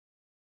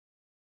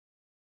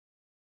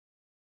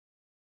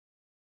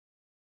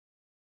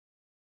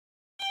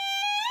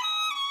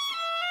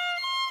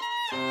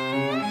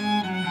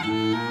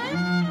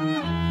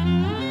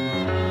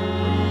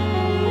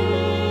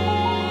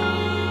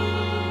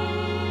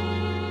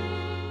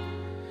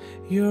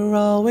You'll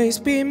always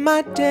be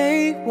my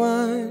day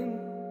one.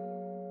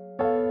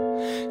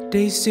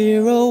 Day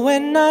zero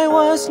when I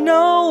was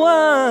no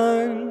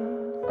one.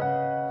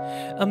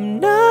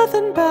 I'm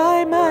nothing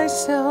by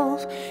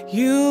myself,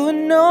 you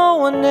and no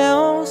one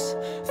else.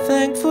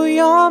 Thankful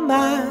you're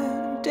my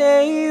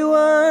day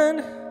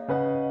one.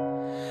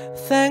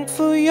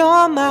 Thankful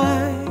you're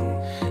my.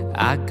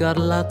 I got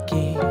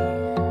lucky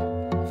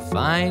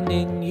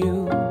finding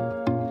you.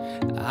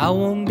 I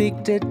won't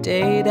pick the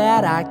day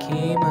that I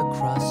came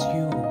across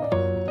you.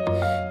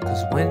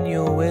 'Cause when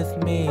you're with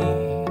me,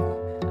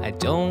 I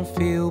don't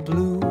feel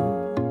blue.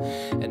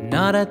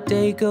 Not a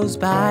day goes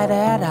by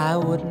that I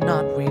would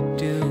not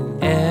redo.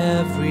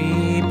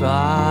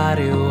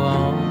 Everybody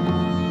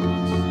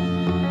wants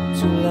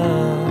to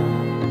love.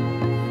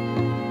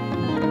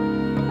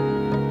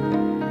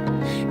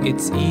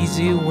 It's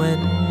easy when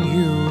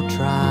you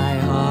try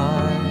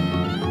hard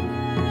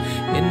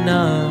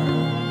enough.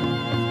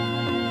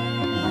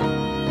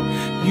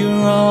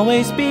 You'll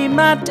always be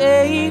my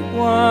day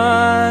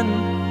one.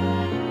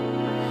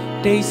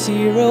 Day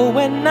zero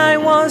when I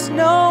was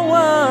no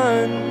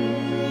one.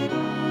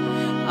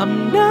 I'm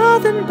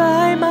nothing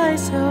by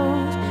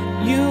myself,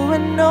 you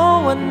and no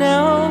one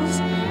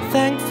else.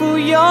 Thankful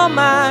you're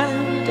my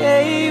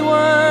day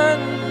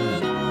one.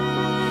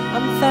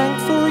 I'm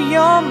thankful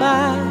you're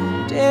my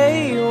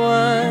day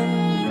one.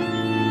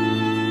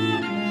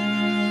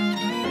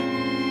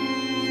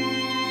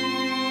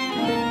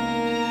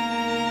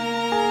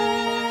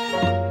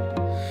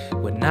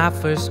 When I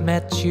first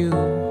met you,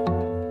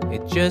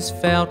 it just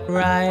felt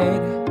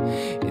right.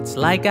 It's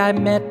like I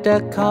met a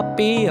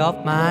copy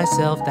of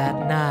myself that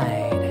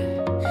night.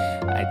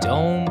 I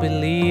don't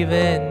believe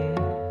in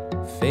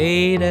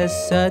fate as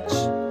such,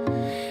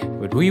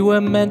 but we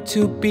were meant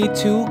to be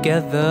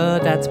together,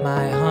 that's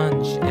my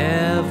hunch.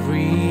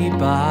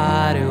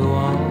 Everybody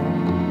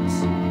wants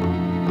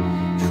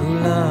true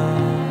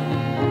love.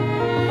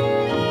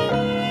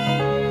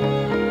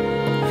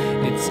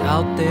 It's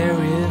out there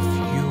if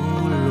you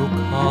look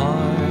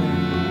hard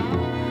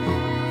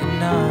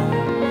enough.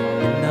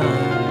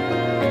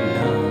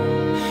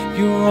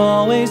 You'll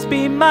always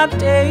be my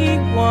day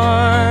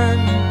one.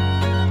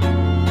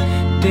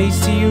 Day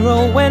zero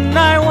when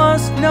I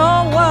was no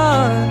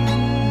one.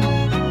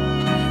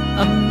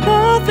 I'm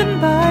nothing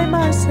by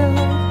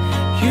myself,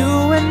 you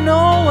and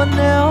no one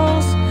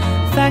else.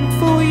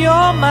 Thankful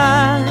you're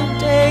my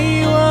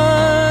day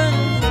one.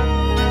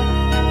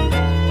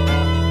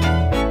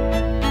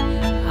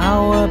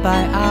 Hour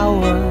by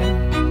hour,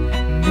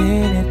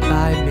 minute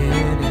by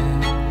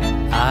minute,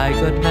 I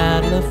got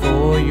mad love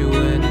for you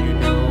and you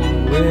know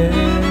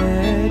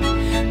it.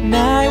 And I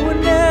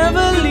would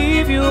never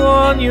leave you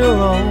on your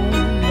own.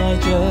 I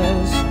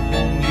just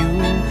want you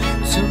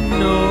to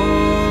know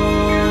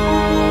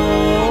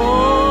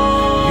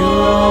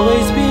you'll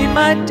always be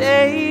my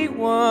day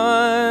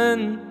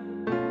one.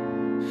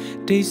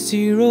 Day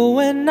zero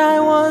when I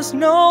was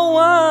no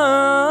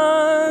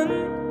one.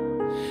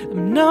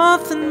 I'm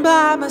nothing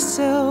by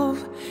myself,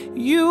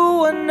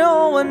 you and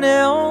no one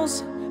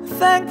else.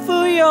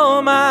 Thankful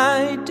you're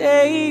my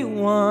day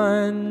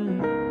one.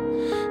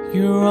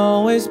 You'll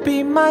always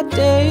be my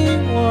day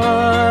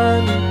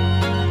one.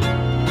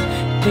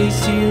 Day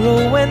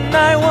zero when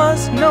I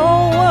was no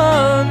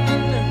one.